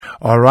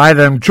All right,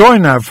 I'm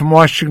joined now from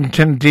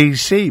Washington,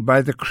 D.C.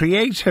 by the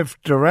creative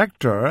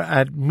director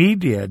at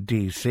Media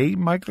D.C.,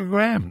 Michael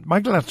Graham.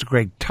 Michael, that's a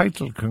great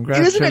title.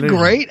 Congratulations. Isn't it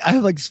great? I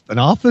have like an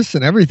office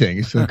and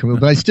everything. So,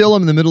 but I still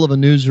am in the middle of a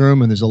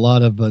newsroom, and there's a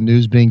lot of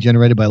news being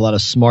generated by a lot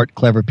of smart,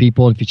 clever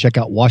people. And if you check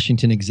out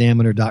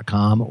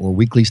WashingtonExaminer.com or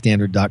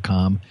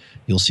WeeklyStandard.com,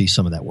 you'll see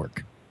some of that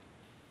work.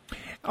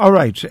 All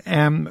right.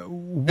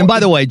 And by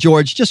the way,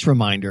 George, just a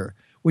reminder,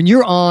 when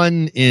you're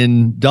on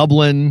in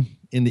Dublin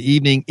in the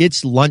evening,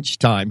 it's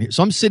lunchtime.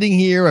 So I'm sitting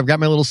here. I've got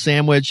my little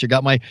sandwich. I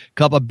got my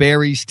cup of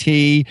Barry's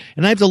tea,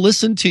 and I have to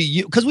listen to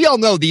you because we all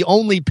know the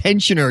only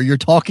pensioner you're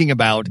talking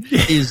about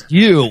is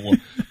you.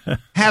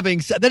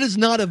 That is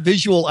not a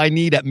visual I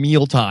need at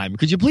mealtime.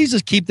 Could you please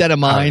just keep that in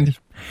mind?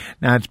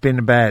 Now, it's been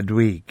a bad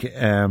week.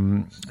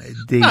 No,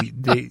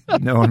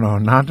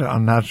 not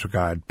on that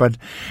regard. But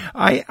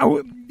I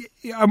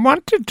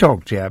want to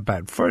talk to you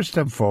about, first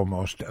and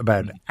foremost,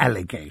 about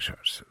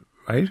alligators.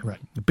 Right?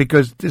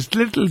 Because this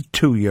little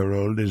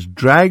 2-year-old is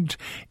dragged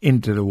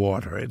into the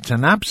water. It's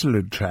an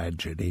absolute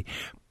tragedy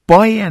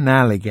by an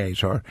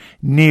alligator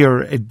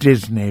near a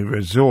Disney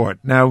resort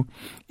now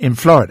in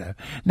Florida.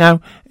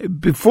 Now,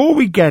 before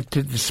we get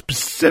to the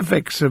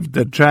specifics of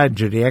the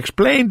tragedy,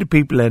 explain to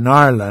people in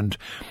Ireland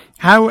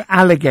how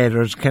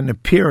alligators can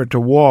appear to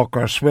walk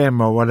or swim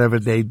or whatever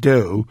they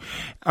do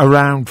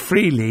around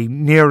freely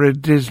near a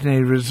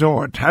Disney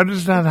resort. How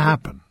does that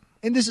happen?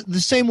 And this the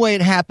same way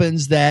it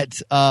happens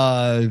that,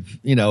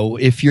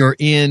 if you're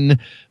in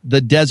the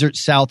desert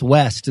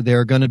Southwest, there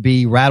are going to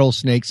be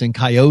rattlesnakes and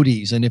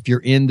coyotes. And if you're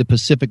in the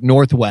Pacific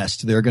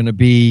Northwest, there are going to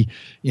be,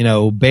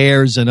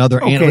 bears and other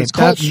animals. It's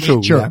called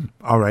nature. True, yeah.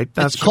 All right.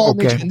 That's it's called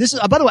nature. And this is,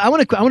 by the way, I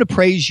want to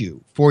praise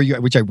you for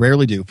your, which I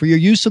rarely do, for your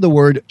use of the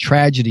word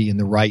tragedy in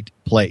the right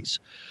place.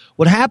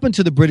 What happened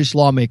to the British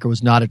lawmaker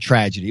was not a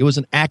tragedy. It was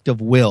an act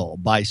of will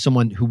by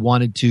someone who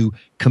wanted to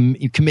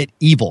commit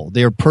evil.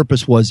 Their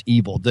purpose was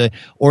evil. The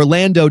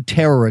Orlando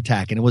terror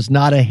attack, and it was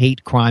not a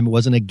hate crime. It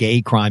wasn't a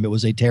gay crime. It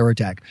was a terror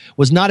attack.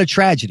 Was not a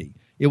tragedy.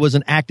 It was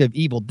an act of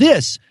evil.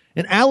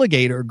 An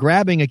alligator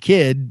grabbing a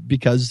kid,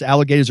 because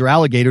alligators are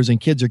alligators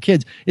and kids are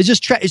kids, is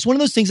just it's one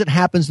of those things that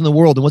happens in the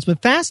world. And what's been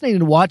fascinating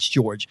to watch,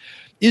 George,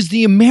 is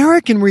the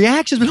American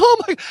reactions. But oh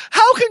my,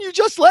 how can you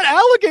just let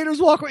alligators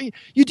walk around?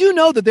 You do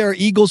know that there are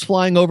eagles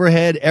flying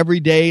overhead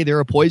every day. There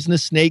are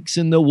poisonous snakes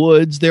in the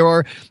woods. There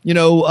are,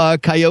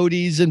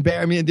 coyotes and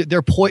bears. I mean,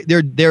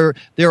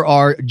 there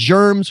are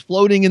germs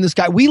floating in the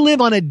sky. We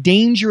live on a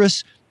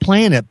dangerous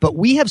planet, but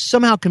we have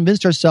somehow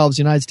convinced ourselves,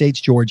 the United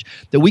States, George,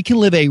 that we can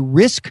live a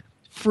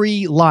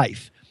risk-free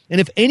life. And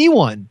if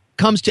anyone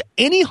comes to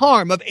any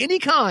harm of any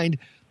kind,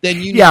 then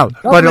you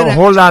but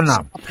hold on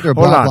now. Hold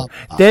on.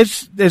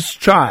 This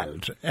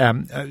child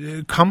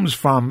comes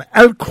from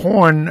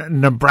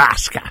Elkhorn,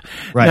 Nebraska.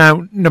 Right.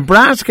 Now,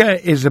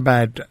 Nebraska is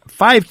about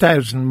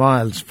 5,000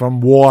 miles from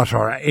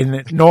water in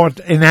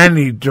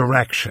any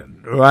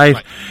direction,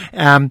 right?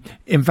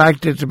 In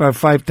fact, it's about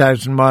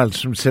 5,000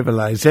 miles from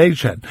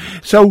civilization.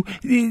 So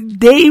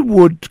they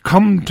would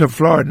come to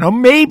Florida. Now,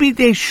 maybe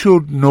they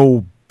should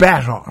know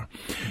better,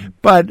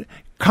 but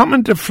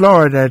coming to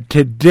Florida,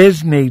 to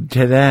Disney,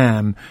 to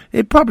them,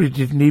 they probably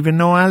didn't even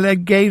know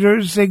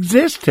alligators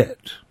existed.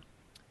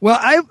 Well,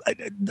 I'm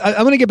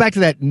going to get back to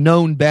that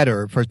known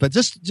better first, but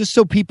just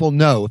so people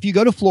know, if you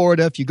go to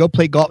Florida, if you go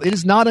play golf, it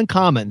is not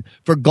uncommon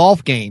for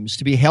golf games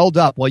to be held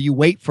up while you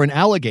wait for an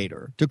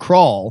alligator to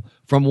crawl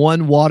from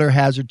one water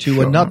hazard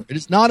to another. It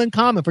is not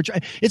uncommon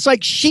it's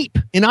like sheep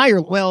in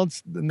Ireland. Well,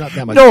 it's not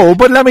that much. No,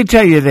 but let me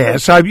tell you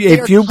this.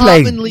 If you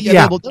play,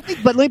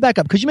 but let me back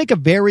up, because you make a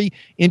very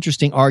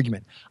interesting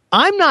argument.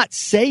 I'm not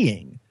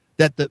saying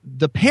that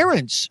the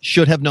parents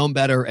should have known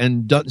better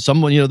and done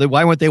someone,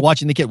 why weren't they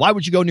watching the kid? Why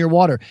would you go near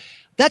water?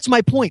 That's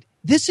my point.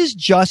 This is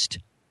just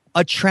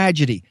a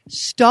tragedy.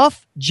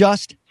 Stuff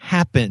just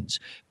happens.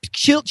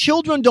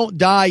 Children don't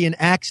die in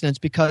accidents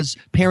because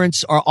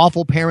parents are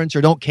awful parents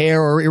or don't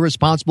care or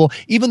irresponsible,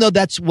 even though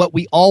that's what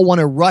we all want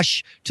to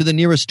rush to the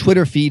nearest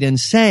Twitter feed and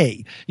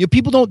say.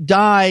 People don't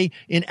die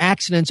in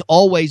accidents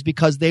always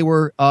because they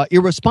were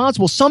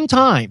irresponsible.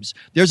 Sometimes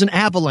there's an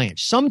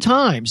avalanche.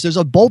 Sometimes there's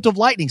a bolt of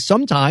lightning.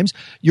 Sometimes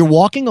you're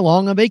walking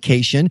along on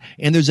vacation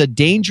and there's a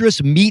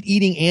dangerous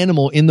meat-eating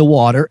animal in the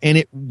water, and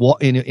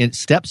it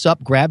steps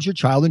up, grabs your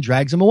child, and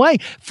drags him away.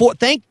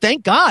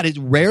 Thank God it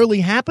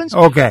rarely happens.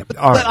 Okay,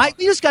 all right.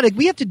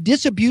 We have to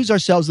disabuse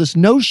ourselves this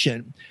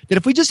notion that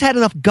if we just had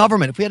enough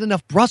government, if we had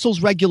enough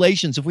Brussels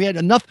regulations, if we had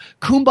enough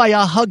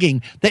kumbaya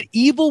hugging, that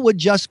evil would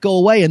just go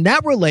away. And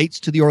that relates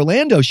to the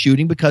Orlando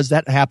shooting, because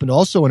that happened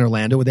also in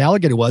Orlando where the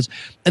alligator was.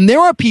 And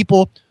there are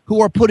people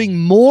who are putting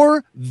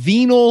more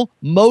venal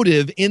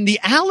motive in the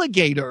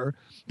alligator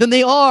than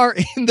they are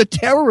in the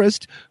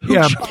terrorist who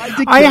tried to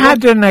kill I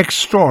had an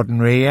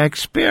extraordinary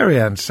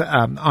experience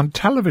on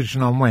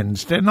television on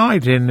Wednesday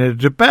night in a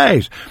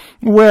debate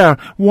where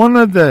one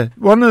of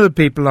the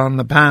people on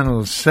the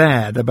panel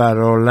said about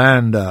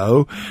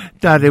Orlando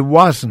that it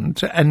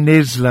wasn't an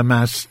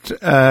Islamist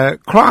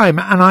crime,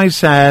 and I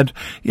said,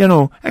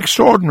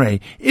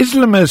 extraordinary.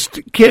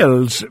 Islamist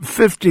kills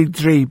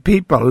 53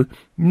 people,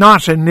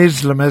 not an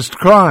Islamist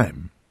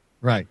crime.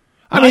 Right.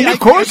 I mean, of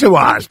course it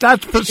was.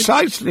 That's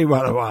precisely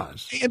what it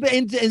was.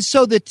 And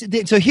so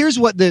so here's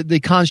what the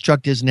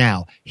construct is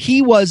now.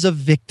 He was a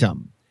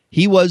victim.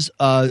 He was,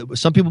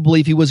 some people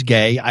believe he was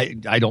gay.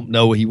 I don't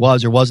know he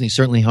was or wasn't. He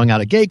certainly hung out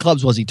at gay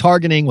clubs. Was he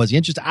targeting? Was he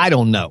interested? I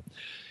don't know.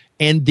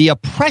 And the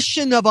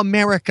oppression of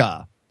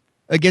America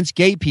against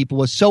gay people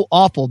was so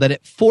awful that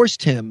it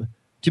forced him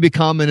to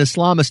become an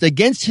Islamist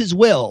against his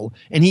will,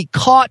 and he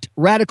caught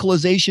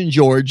radicalization,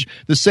 George,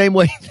 the same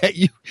way that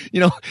you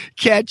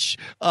catch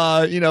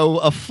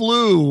a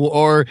flu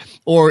or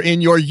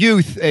in your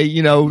youth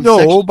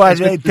No,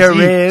 but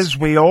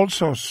we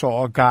also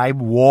saw a guy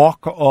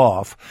walk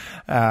off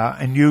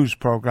a news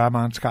program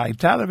on Sky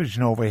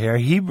Television over here.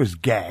 He was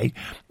gay,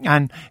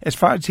 and as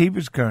far as he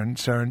was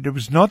concerned, there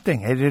was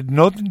nothing. It had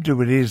nothing to do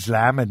with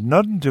Islam. It had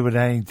nothing to do with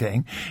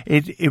anything.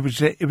 It was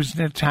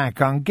an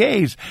attack on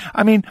gays.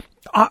 I mean,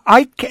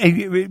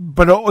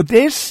 but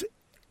this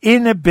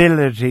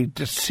inability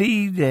to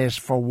see this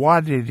for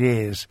what it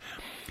is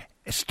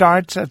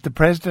starts at the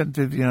President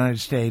of the United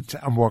States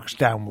and works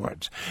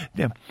downwards.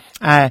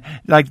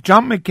 Like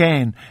John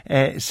McCain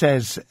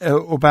says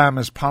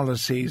Obama's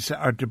policies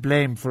are to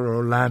blame for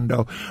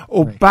Orlando.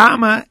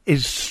 Obama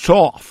is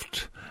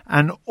soft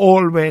and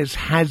always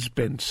has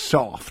been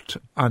soft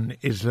on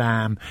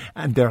Islam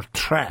and their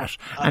threat.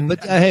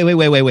 But hey,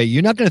 wait.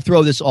 You're not going to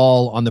throw this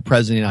all on the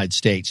President of the United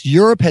States.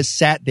 Europe has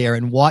sat there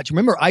and watched.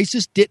 Remember,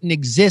 ISIS didn't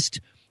exist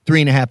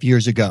 3.5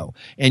 years ago,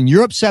 and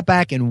Europe sat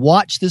back and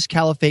watched this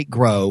caliphate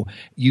grow.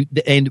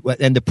 And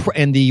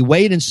the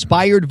way it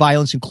inspired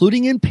violence,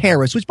 including in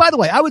Paris. Which, by the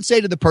way, I would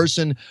say to the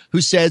person who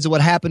says that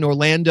what happened in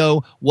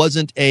Orlando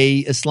wasn't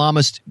a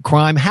Islamist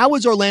crime, how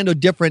is Orlando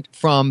different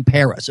from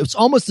Paris? It's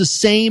almost the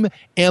same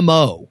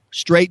MO,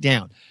 straight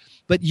down.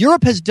 But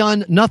Europe has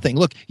done nothing.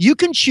 Look, you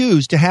can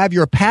choose to have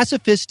your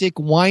pacifistic,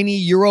 whiny,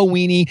 Euro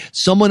weenie,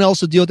 someone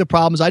else will deal with the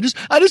problems. I just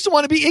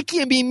want to be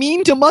icky and be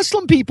mean to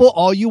Muslim people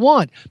all you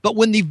want. But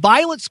when the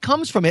violence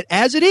comes from it,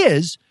 as it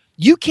is,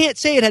 you can't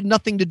say it had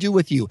nothing to do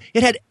with you.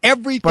 It had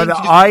everything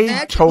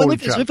to do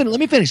with you. Let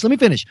me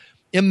finish.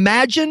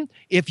 Imagine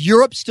if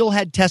Europe still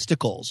had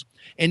testicles.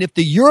 And if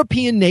the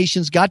European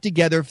nations got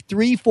together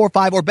 3, 4,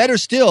 5, or better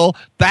still,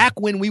 back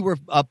when we were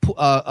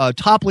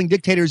toppling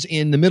dictators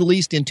in the Middle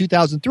East in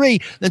 2003,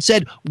 and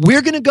said,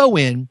 we're going to go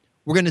in,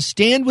 we're going to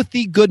stand with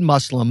the good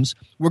Muslims,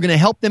 we're going to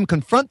help them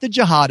confront the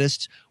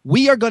jihadists,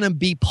 we are going to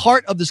be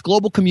part of this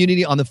global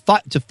community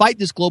to fight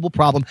this global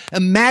problem.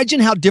 Imagine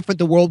how different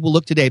the world will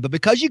look today. But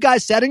because you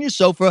guys sat on your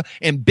sofa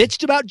and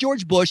bitched about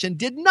George Bush and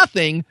did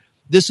nothing,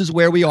 this is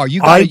where we are.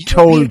 I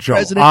told you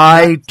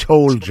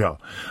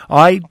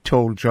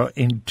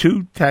in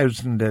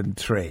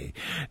 2003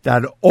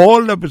 that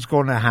all that was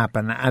going to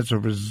happen as a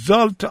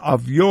result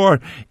of your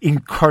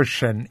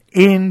incursion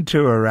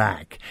into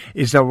Iraq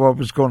is that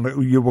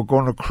you were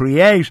going to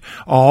create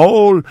a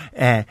whole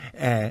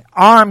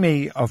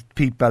army of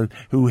people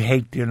who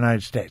hate the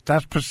United States.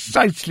 That's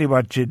precisely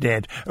what you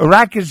did.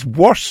 Iraq is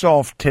worse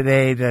off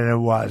today than it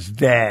was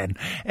then.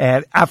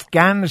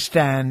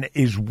 Afghanistan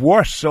is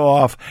worse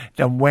off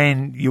than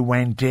when you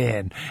went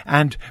in,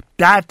 and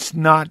that's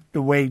not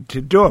the way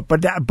to do it.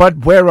 But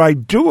where I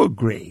do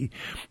agree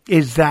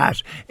is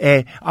that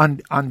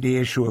on the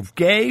issue of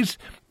gays,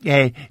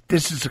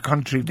 this is a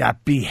country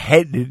that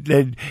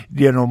beheaded,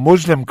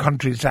 Muslim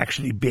countries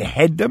actually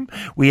behead them.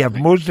 We have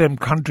Muslim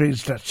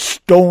countries that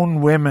stone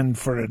women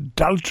for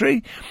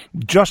adultery.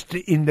 Just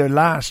in the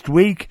last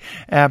week,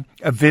 a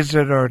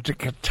visitor to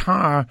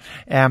Qatar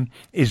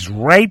is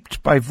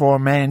raped by 4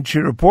 men. She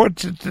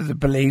reports it to the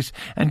police,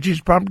 and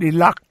she's probably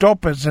locked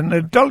up as an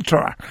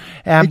adulterer.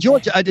 Hey,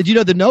 George, did you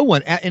know the no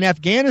one in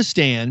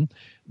Afghanistan?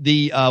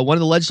 One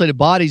of the legislative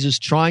bodies is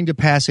trying to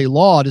pass a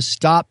law to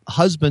stop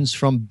husbands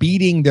from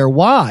beating their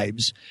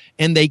wives,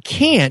 and they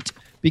can't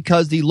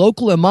because the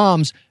local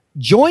imams,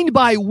 joined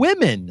by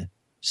women,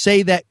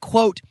 say that,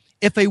 quote,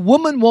 if a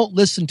woman won't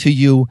listen to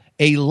you,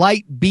 a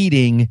light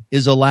beating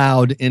is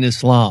allowed in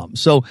Islam.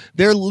 So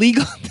they're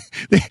legal.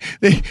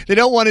 They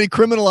don't want to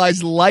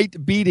criminalize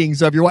light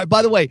beatings of your wife.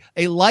 By the way,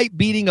 a light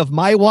beating of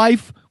my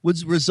wife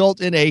would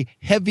result in a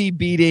heavy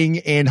beating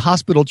and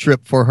hospital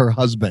trip for her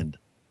husband.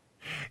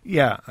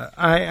 Yeah,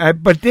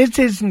 but this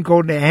isn't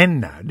going to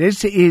end now.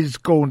 This is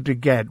going to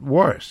get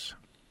worse.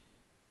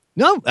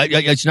 No,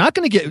 it's not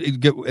going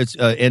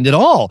to end at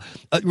all.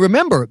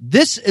 Remember,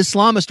 this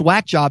Islamist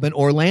whack job in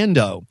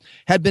Orlando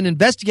had been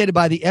investigated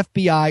by the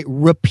FBI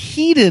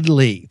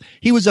repeatedly.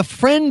 He was a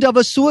friend of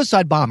a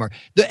suicide bomber.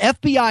 The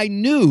FBI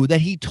knew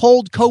that he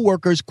told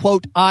coworkers,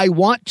 quote, I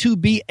want to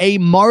be a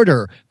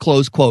martyr,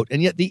 close quote.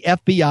 And yet the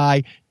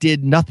FBI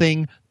did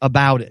nothing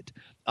about it.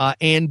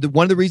 And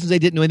one of the reasons they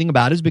didn't know anything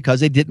about it is because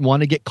they didn't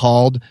want to get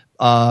called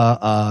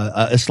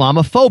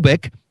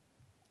Islamophobic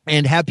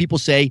and have people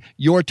say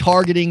you're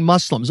targeting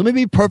Muslims. Let me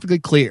be perfectly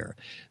clear.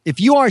 If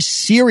you are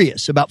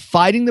serious about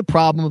fighting the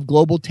problem of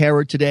global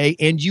terror today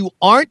and you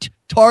aren't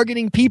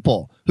targeting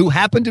people who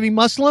happen to be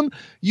Muslim,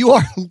 you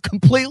are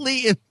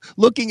completely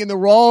looking in the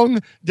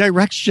wrong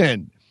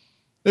direction.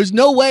 There's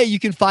no way you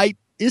can fight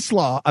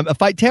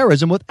fight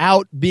terrorism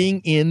without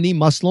being in the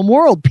Muslim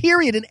world,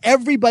 period. And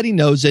everybody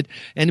knows it.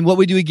 And what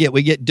we get?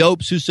 We get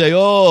dopes who say,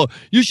 oh,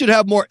 you should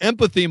have more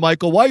empathy,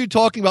 Michael. Why are you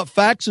talking about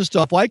facts and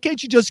stuff? Why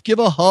can't you just give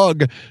a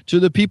hug to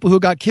the people who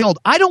got killed?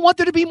 I don't want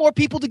there to be more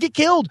people to get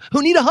killed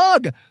who need a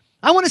hug.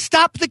 I want to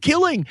stop the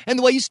killing. And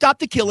the way you stop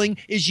the killing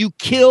is you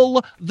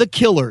kill the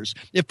killers.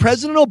 If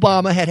President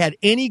Obama had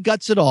any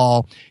guts at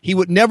all, he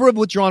would never have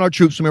withdrawn our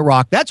troops from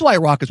Iraq. That's why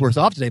Iraq is worse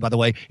off today, by the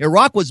way.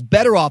 Iraq was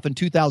better off in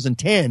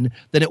 2010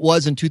 than it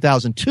was in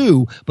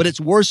 2002, but it's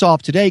worse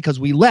off today because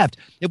we left.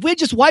 If we had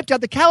just wiped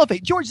out the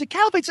caliphate, George, the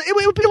caliphate,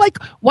 it would be like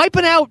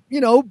wiping out,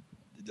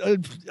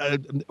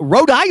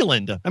 Rhode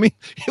Island. I mean,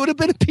 it would have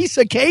been a piece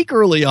of cake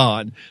early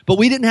on, but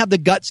we didn't have the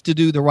guts to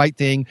do the right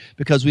thing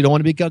because we don't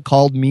want to be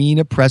called mean,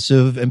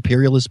 oppressive,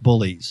 imperialist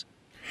bullies.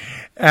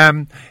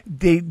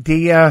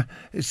 The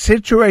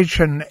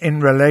situation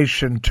in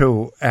relation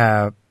to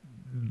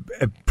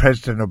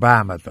President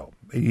Obama, though,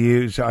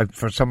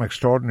 for some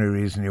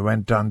extraordinary reason, he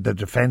went on the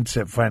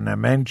defensive when I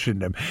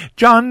mentioned him.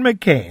 John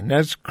McCain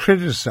has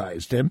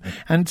criticised him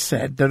and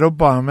said that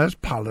Obama's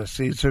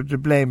policies are to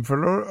blame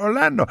for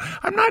Orlando.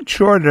 I'm not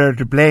sure they're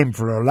to blame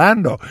for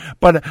Orlando,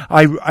 but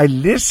I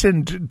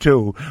listened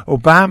to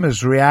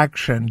Obama's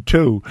reaction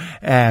to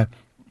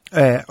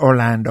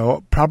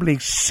Orlando probably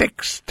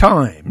 6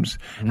 times,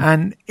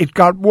 and it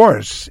got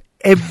worse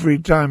every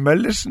time I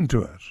listened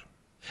to it.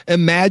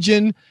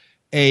 Imagine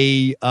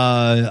a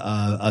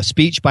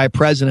speech by a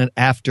president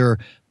after,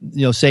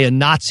 say a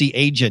Nazi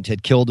agent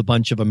had killed a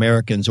bunch of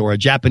Americans or a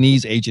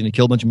Japanese agent had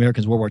killed a bunch of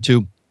Americans in World War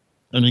II.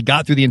 And he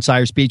got through the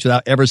entire speech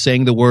without ever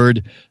saying the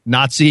word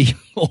Nazi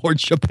or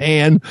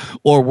Japan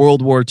or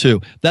World War II.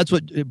 That's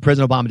what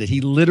President Obama did. He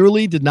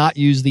literally did not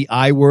use the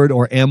I word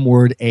or M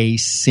word a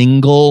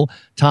single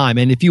time.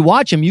 And if you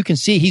watch him, you can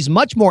see he's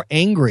much more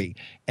angry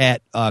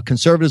at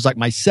conservatives like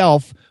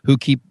myself who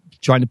keep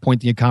trying to point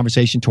the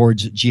conversation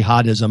towards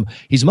jihadism.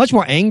 He's much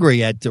more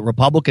angry at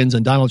Republicans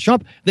and Donald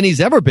Trump than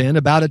he's ever been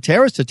about a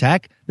terrorist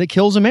attack that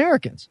kills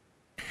Americans.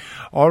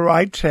 All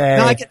right.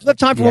 Now, I have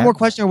time for one more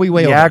question, or are we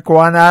way over? Yeah, go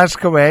on,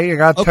 ask away. You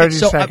got 30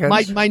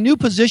 seconds. My new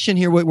position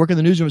here, working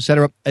in the newsroom, et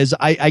cetera, is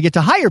I get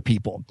to hire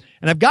people.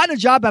 And I've gotten a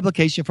job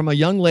application from a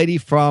young lady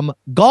from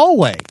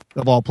Galway,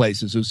 of all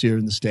places, who's here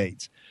in the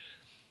States.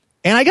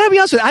 And I got to be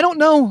honest with you, I don't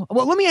know.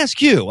 Well, let me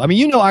ask you. I mean,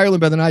 you know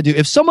Ireland better than I do.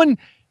 If someone's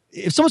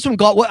from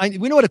Galway,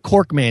 we know what a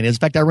cork man is. In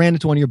fact, I ran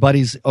into one of your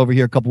buddies over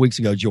here a couple weeks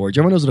ago, George.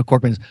 Everyone knows what a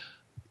cork man is.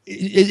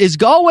 Is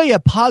Galway a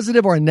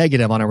positive or a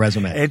negative on a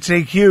resume? It's a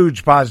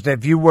huge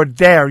positive. You were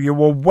there. You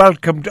were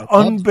welcomed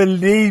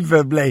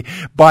unbelievably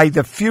by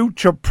the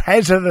future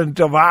president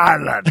of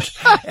Ireland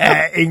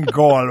in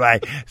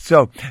Galway.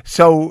 So,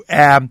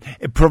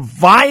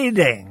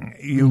 providing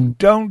you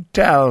don't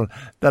tell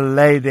the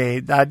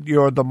lady that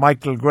you're the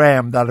Michael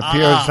Graham that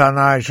appears on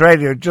Irish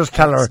radio, just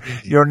tell her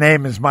your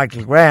name is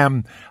Michael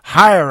Graham.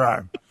 Hire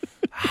her.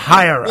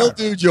 Hire her. Will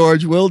do,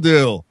 George. Will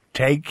do.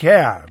 Take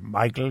care,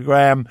 Michael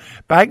Graham.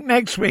 Back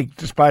next week,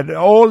 despite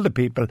all the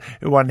people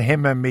who want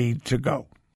him and me to go.